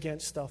stand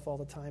against stuff all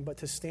the time, but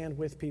to stand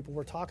with people.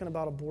 We're talking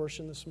about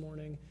abortion this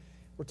morning.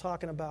 We're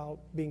talking about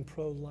being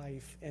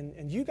pro-life.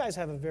 And you guys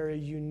have a very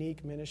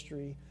unique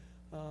ministry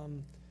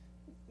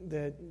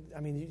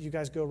you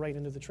guys go right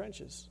into the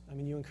trenches.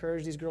 You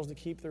encourage these girls to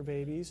keep their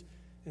babies,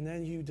 and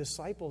then you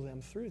disciple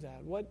them through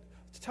that.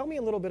 Tell me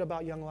a little bit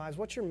about Young Lives.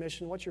 What's your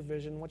mission? What's your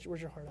vision?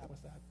 Where's your heart at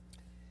with that?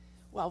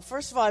 Well,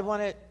 first of all, I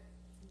want to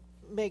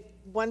make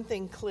one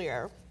thing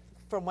clear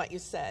from what you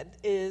said,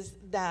 is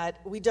that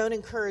we don't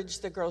encourage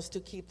the girls to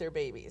keep their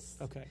babies.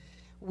 Okay.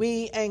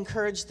 We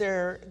encourage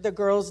the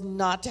girls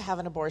not to have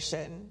an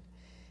abortion.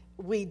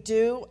 We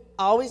do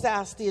always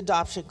ask the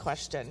adoption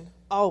question,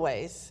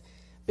 always,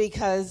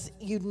 because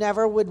you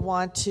never would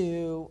want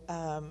to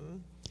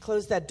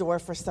close that door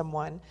for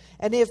someone.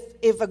 And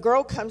if a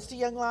girl comes to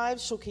Young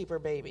Lives, she'll keep her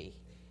baby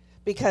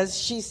because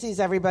she sees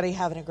everybody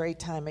having a great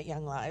time at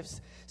Young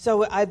Lives.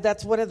 So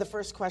that's one of the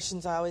first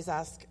questions I always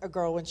ask a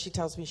girl when she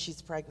tells me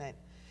she's pregnant.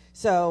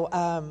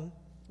 So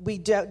we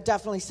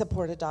definitely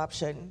support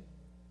adoption.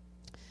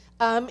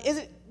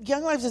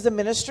 Young Lives is a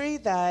ministry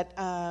that,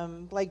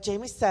 like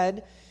Jamie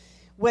said,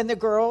 when the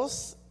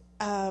girls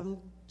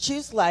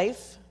choose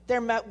life,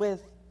 they're met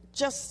with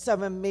just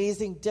some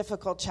amazing,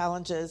 difficult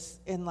challenges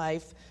in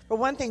life. For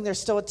one thing, they're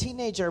still a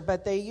teenager,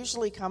 but they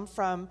usually come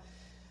from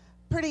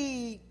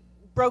pretty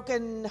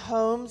broken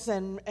homes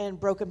and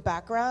broken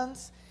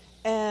backgrounds.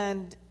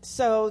 And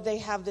so they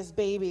have this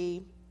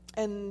baby,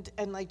 and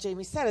like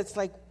Jamie said, it's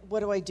like,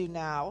 what do I do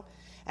now?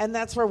 And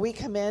that's where we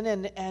come in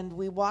and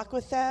we walk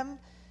with them.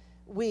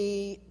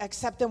 We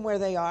accept them where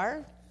they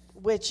are,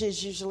 which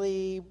is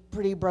usually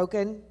pretty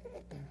broken,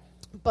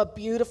 but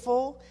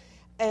beautiful.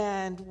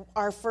 And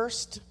our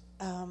first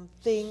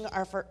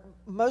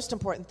most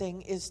important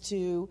thing is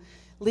to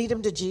lead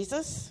them to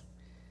Jesus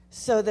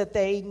so that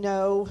they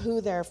know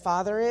who their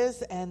Father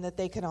is and that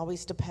they can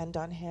always depend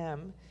on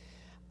Him.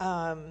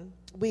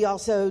 We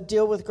also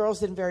deal with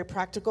girls in very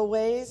practical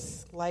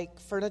ways, like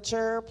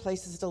furniture,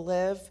 places to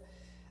live,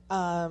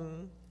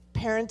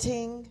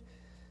 parenting,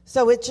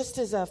 So it just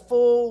is a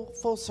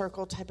full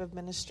circle type of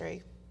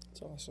ministry.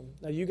 That's awesome.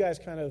 Now you guys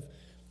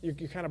you're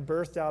kind of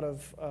birthed out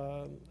of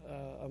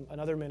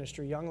another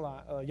ministry, Young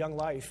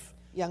Life.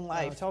 Young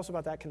Life. Tell us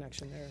about that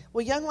connection there.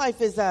 Well, Young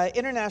Life is an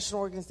international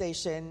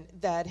organization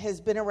that has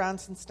been around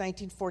since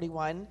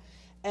 1941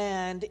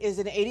 and is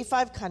in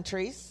 85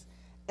 countries.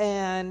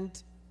 And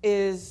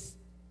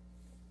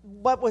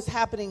what was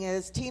happening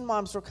is teen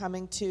moms were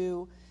coming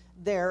to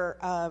their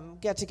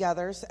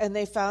get-togethers, and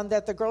they found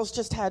that the girls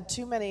just had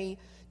too many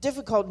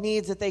difficult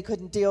needs that they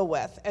couldn't deal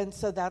with. And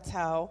so that's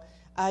how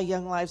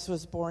Young Lives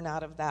was born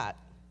out of that.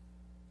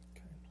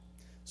 Okay.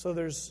 So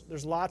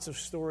there's lots of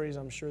stories,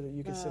 I'm sure, that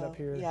you could sit up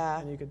here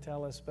and you could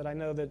tell us. But I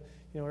know that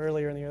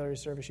earlier in the earlier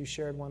service you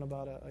shared one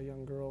about a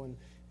young girl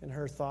and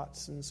her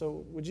thoughts. And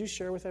so would you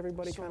share with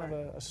everybody kind of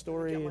a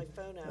story? Get my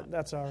phone out.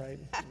 That's all right.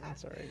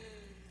 That's all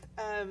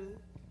right.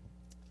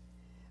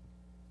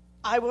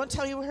 I won't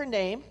tell you her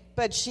name,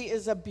 but she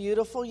is a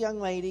beautiful young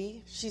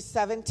lady. She's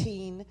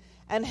 17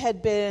 and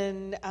had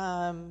been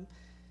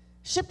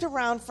shipped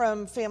around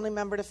from family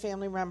member to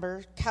family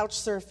member, couch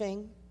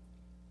surfing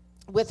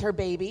with her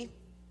baby.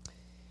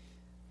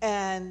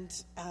 And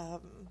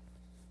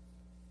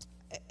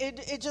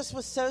it just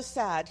was so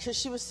sad because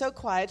she was so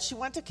quiet. She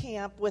went to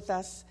camp with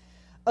us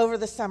over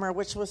the summer,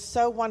 which was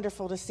so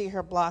wonderful to see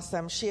her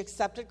blossom. She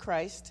accepted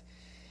Christ.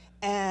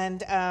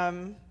 And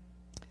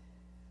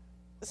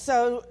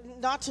so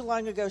not too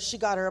long ago, she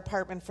got her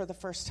apartment for the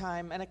first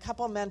time, and a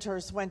couple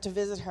mentors went to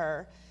visit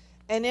her.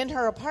 And in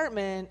her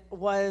apartment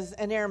was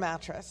an air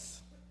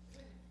mattress.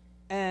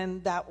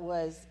 And that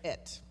was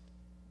it.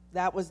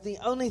 That was the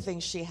only thing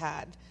she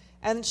had.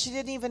 And she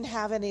didn't even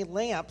have any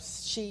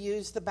lamps. She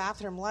used the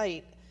bathroom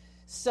light.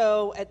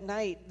 So at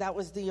night, that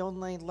was the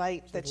only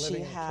light that she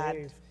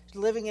had.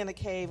 Living in a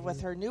cave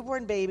with her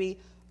newborn baby,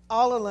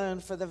 all alone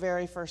for the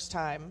very first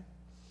time.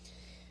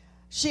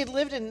 She had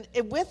lived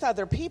with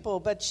other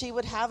people, but she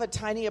would have a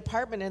tiny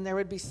apartment, and there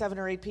would be 7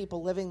 or 8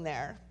 people living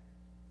there.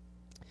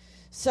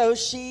 So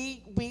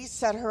we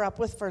set her up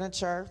with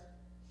furniture,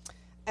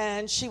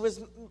 and she was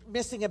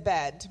missing a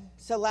bed.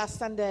 So last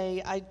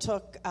Sunday,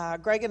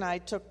 Greg and I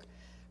took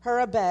her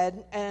a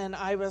bed, and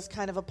I was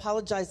kind of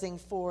apologizing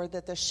for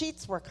that the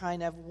sheets were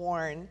kind of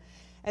worn.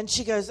 And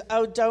she goes,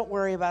 "Oh, don't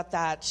worry about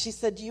that." She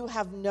said, "You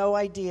have no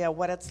idea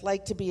what it's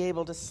like to be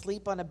able to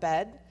sleep on a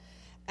bed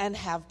and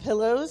have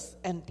pillows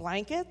and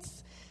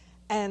blankets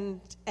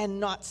and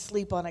not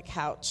sleep on a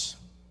couch."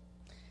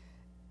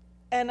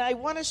 And I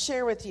want to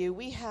share with you,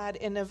 we had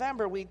in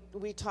November, we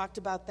talked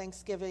about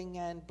Thanksgiving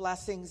and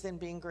blessings and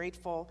being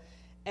grateful.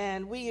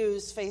 And we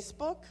use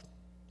Facebook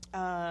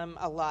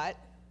a lot.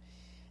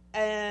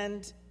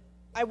 And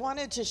I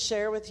wanted to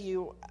share with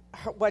you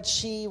what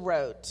she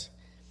wrote.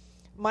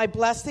 My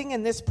blessing,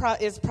 and this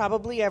is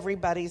probably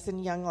everybody's in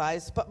Young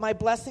Lives, but my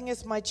blessing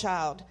is my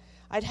child.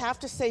 I'd have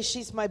to say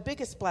she's my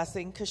biggest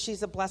blessing because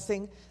she's a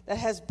blessing that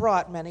has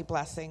brought many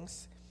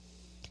blessings.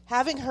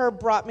 Having her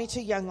brought me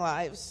to Young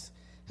Lives,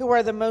 who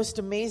are the most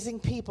amazing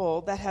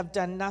people that have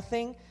done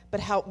nothing but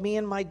help me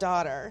and my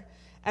daughter,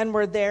 and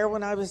were there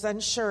when I was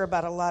unsure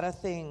about a lot of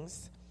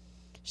things.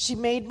 She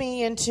made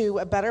me into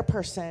a better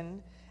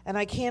person, and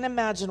I can't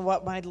imagine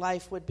what my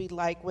life would be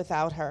like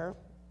without her.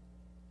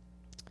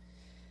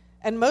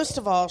 And most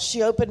of all,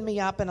 she opened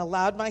me up and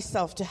allowed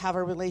myself to have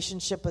a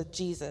relationship with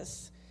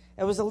Jesus.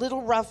 It was a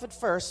little rough at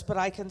first, but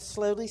I can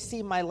slowly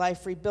see my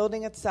life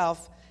rebuilding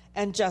itself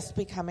and just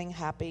becoming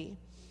happy.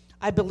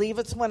 I believe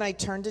it's when I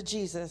turned to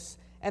Jesus,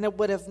 and it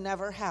would have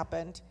never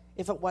happened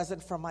if it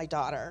wasn't for my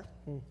daughter.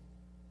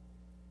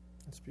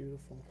 That's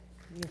beautiful.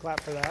 You can clap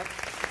for that.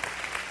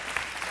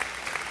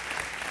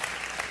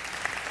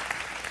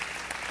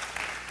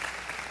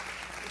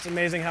 It's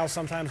amazing how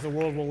sometimes the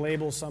world will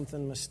label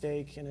something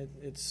mistake, and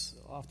it's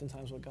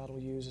oftentimes what God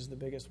will use as the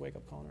biggest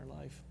wake-up call in our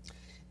life.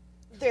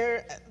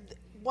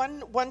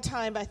 One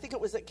time, I think it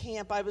was at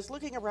camp, I was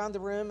looking around the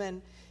room,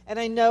 and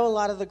I know a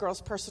lot of the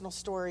girls' personal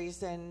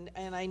stories, and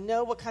I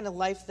know what kind of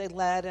life they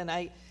led, and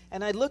I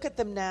look at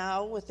them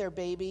now with their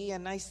baby,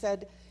 and I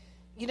said,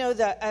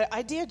 the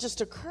idea just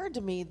occurred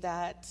to me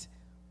that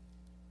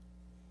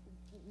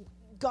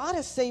God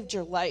has saved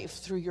your life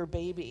through your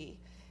baby.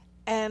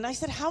 And I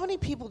said, how many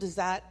people does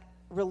that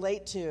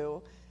relate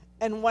to?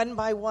 And one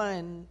by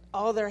one,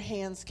 all their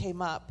hands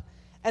came up,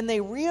 and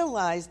they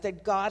realized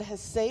that God has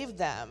saved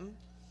them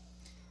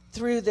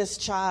through this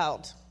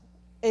child.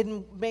 It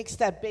makes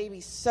that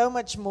baby so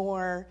much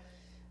more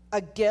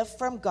a gift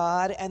from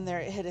God, and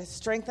it has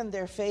strengthened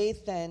their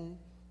faith, and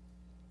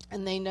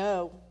they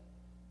know.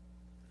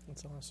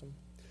 That's awesome.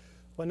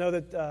 Well, I know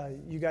that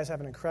you guys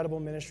have an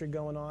incredible ministry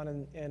going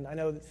on, and I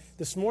know that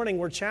this morning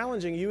we're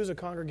challenging you as a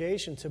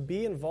congregation to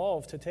be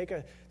involved, to take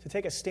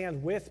a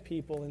stand with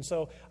people. And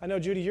so I know,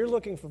 Judy, you're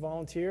looking for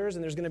volunteers,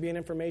 and there's going to be an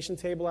information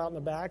table out in the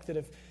back that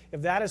if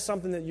that is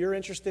something that you're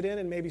interested in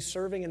and maybe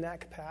serving in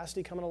that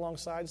capacity, coming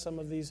alongside some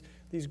of these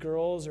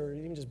girls, or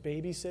even just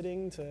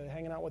babysitting, to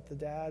hanging out with the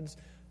dads,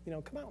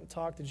 come out and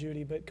talk to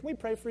Judy. But can we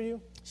pray for you?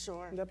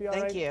 Sure. Would that be all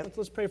right? Thank you.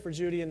 Let's pray for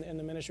Judy and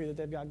the ministry that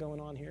they've got going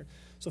on here.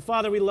 So,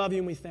 Father, we love you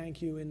and we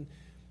thank you. And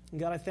And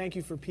God, I thank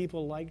you for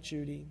people like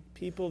Judy,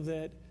 people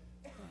that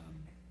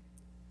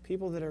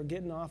are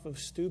getting off of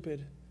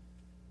stupid,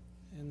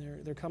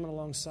 and they're coming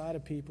alongside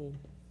of people,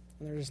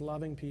 and they're just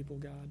loving people,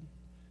 God.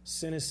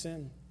 Sin is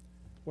sin.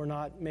 We're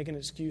not making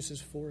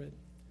excuses for it.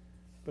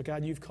 But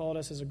God, you've called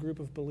us as a group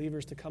of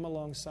believers to come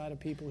alongside of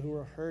people who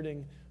are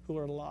hurting, who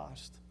are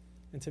lost,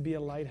 and to be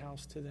a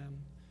lighthouse to them.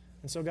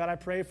 And so, God, I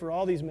pray for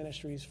all these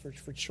ministries,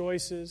 for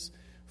choices,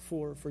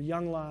 for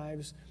young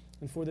lives,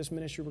 and for this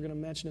ministry we're going to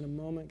mention in a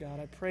moment, God.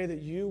 I pray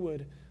that you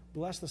would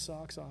bless the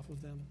socks off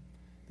of them,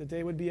 that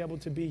they would be able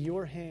to be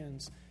your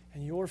hands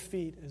and your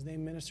feet as they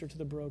minister to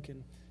the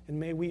broken. And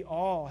may we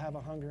all have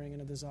a hungering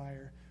and a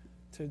desire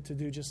to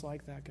do just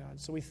like that, God.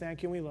 So we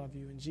thank you and we love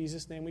you. In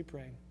Jesus' name we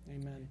pray.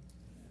 Amen.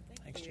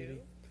 Thanks, Judy.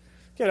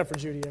 Get up for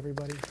Judy,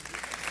 everybody.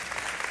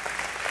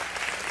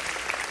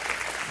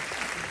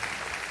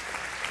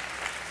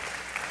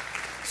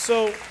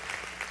 So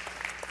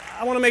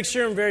I want to make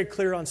sure I'm very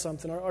clear on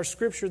something. Our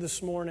scripture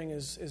this morning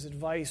is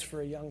advice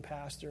for a young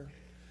pastor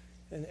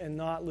and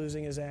not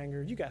losing his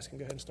anger. You guys can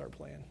go ahead and start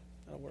playing.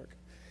 That'll work.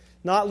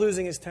 Not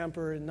losing his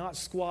temper and not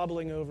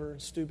squabbling over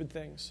stupid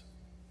things.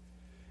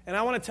 And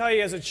I want to tell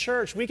you, as a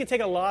church, we can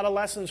take a lot of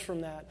lessons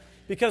from that.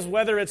 Because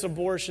whether it's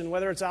abortion,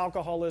 whether it's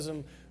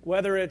alcoholism,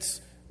 whether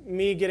it's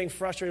me getting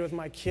frustrated with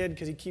my kid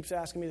because he keeps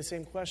asking me the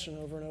same question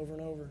over and over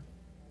and over.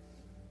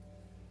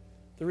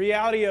 The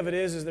reality of it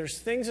is there's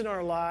things in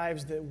our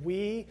lives that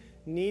we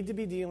need to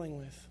be dealing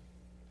with,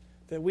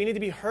 that we need to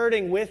be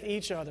hurting with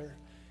each other,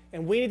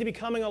 and we need to be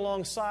coming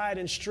alongside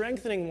and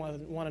strengthening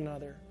one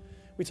another.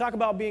 We talk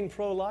about being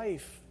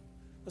pro-life.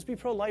 Let's be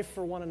pro-life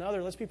for one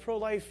another. Let's be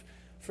pro-life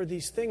for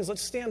these things.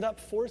 Let's stand up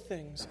for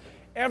things.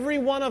 Every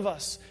one of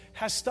us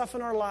has stuff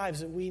in our lives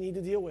that we need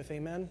to deal with.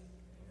 Amen?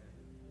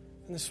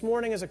 And this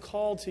morning is a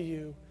call to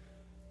you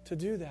to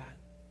do that.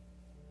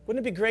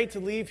 Wouldn't it be great to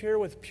leave here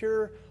with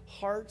pure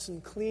hearts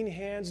and clean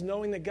hands,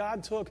 knowing that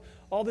God took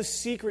all the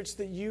secrets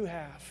that you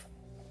have,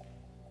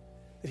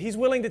 that He's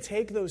willing to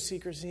take those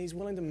secrets and He's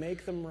willing to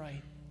make them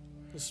right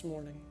this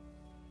morning.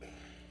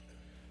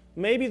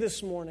 Maybe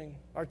this morning,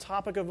 our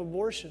topic of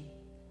abortion.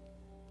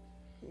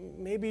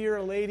 Maybe you're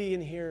a lady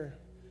in here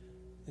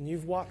and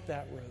you've walked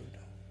that road.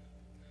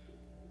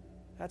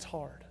 That's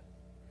hard.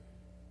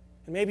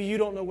 And maybe you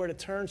don't know where to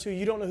turn to.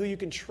 You don't know who you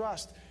can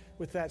trust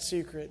with that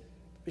secret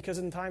because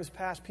in times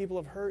past, people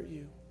have hurt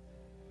you.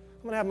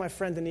 I'm going to have my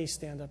friend Denise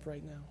stand up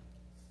right now.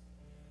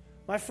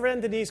 My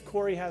friend Denise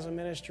Corey has a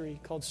ministry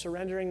called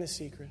Surrendering the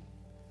Secret.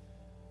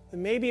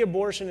 And maybe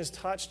abortion has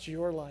touched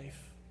your life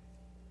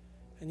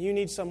and you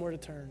need somewhere to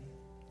turn.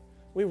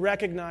 We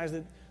recognize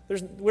that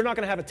we're not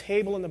going to have a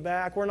table in the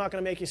back. We're not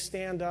going to make you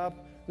stand up.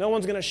 No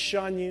one's going to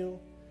shun you.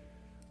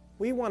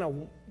 We want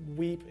to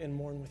weep and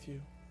mourn with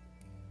you.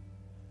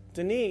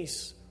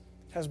 Denise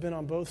has been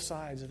on both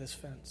sides of this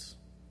fence,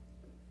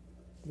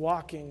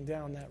 walking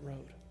down that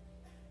road.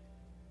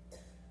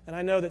 And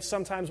I know that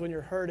sometimes when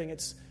you're hurting,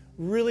 it's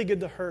really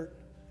good to hurt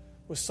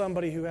with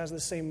somebody who has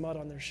the same mud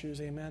on their shoes.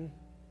 Amen?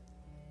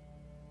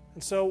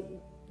 And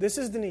so, this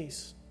is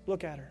Denise.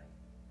 Look at her.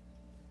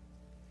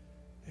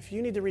 If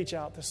you need to reach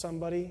out to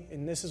somebody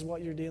and this is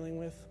what you're dealing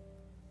with,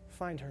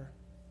 find her.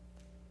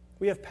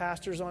 We have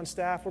pastors on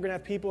staff. We're going to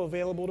have people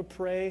available to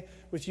pray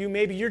with you.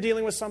 Maybe you're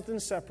dealing with something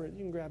separate. You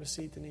can grab a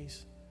seat,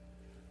 Denise.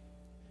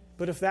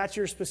 But if that's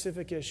your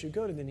specific issue,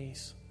 go to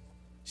Denise.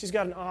 She's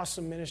got an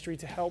awesome ministry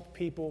to help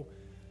people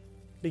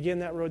begin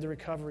that road to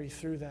recovery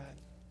through that.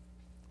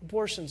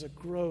 Abortion's a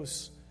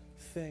gross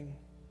thing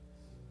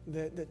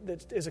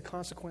that is a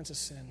consequence of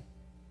sin.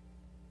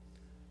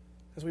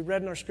 As we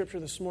read in our scripture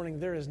this morning,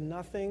 there is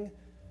nothing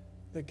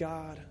that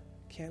God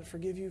can't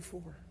forgive you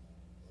for.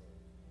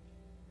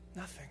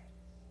 Nothing.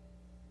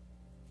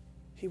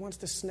 He wants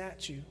to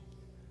snatch you.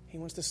 He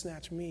wants to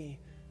snatch me,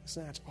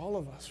 snatch all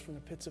of us from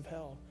the pits of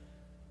hell.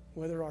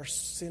 Whether our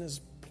sin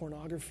is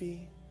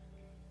pornography,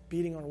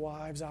 beating our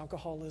wives,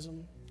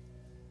 alcoholism,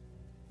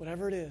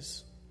 whatever it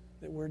is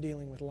that we're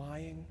dealing with,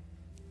 lying,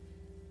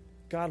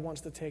 God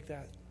wants to take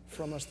that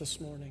from us this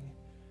morning.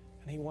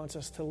 And He wants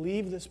us to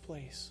leave this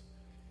place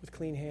with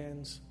clean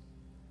hands,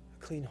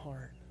 a clean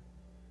heart,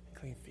 and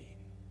clean feet.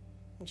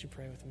 Won't you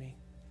pray with me?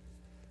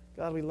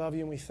 God, we love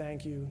you and we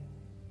thank you.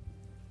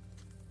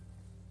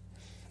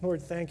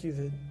 Lord, thank you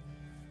that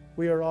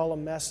we are all a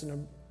mess and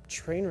a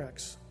train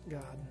wrecks,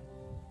 God.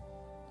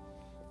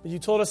 But you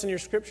told us in your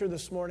scripture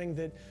this morning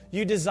that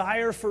you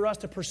desire for us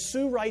to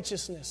pursue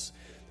righteousness,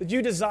 that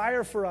you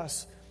desire for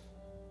us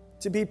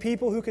to be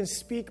people who can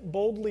speak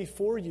boldly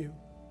for you,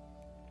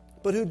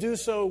 but who do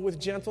so with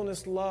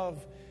gentleness,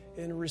 love,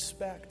 and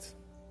respect.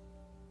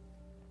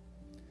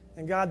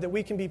 And God, that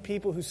we can be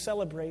people who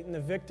celebrate in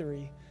the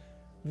victory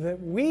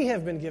that we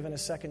have been given a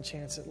second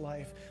chance at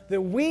life,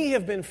 that we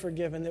have been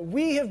forgiven, that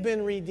we have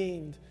been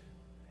redeemed,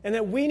 and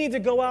that we need to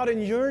go out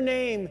in your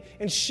name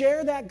and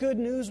share that good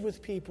news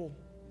with people.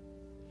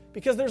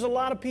 Because there's a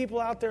lot of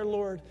people out there,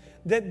 Lord,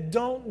 that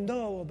don't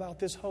know about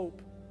this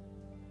hope.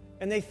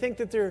 And they think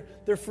that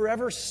they're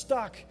forever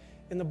stuck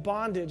in the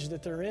bondage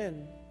that they're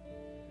in.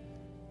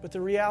 But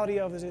the reality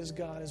of it is,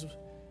 God, is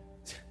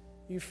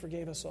You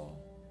forgave us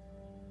all.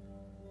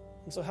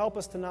 And so help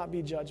us to not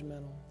be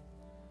judgmental,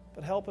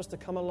 but help us to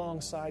come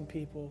alongside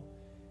people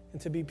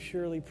and to be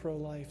purely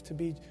pro-life, to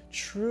be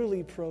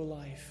truly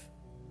pro-life,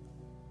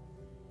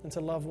 and to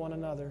love one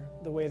another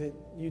the way that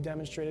you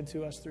demonstrated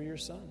to us through your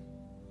Son.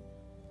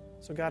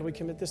 So God, we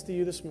commit this to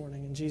you this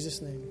morning. In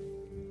Jesus' name,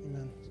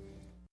 amen.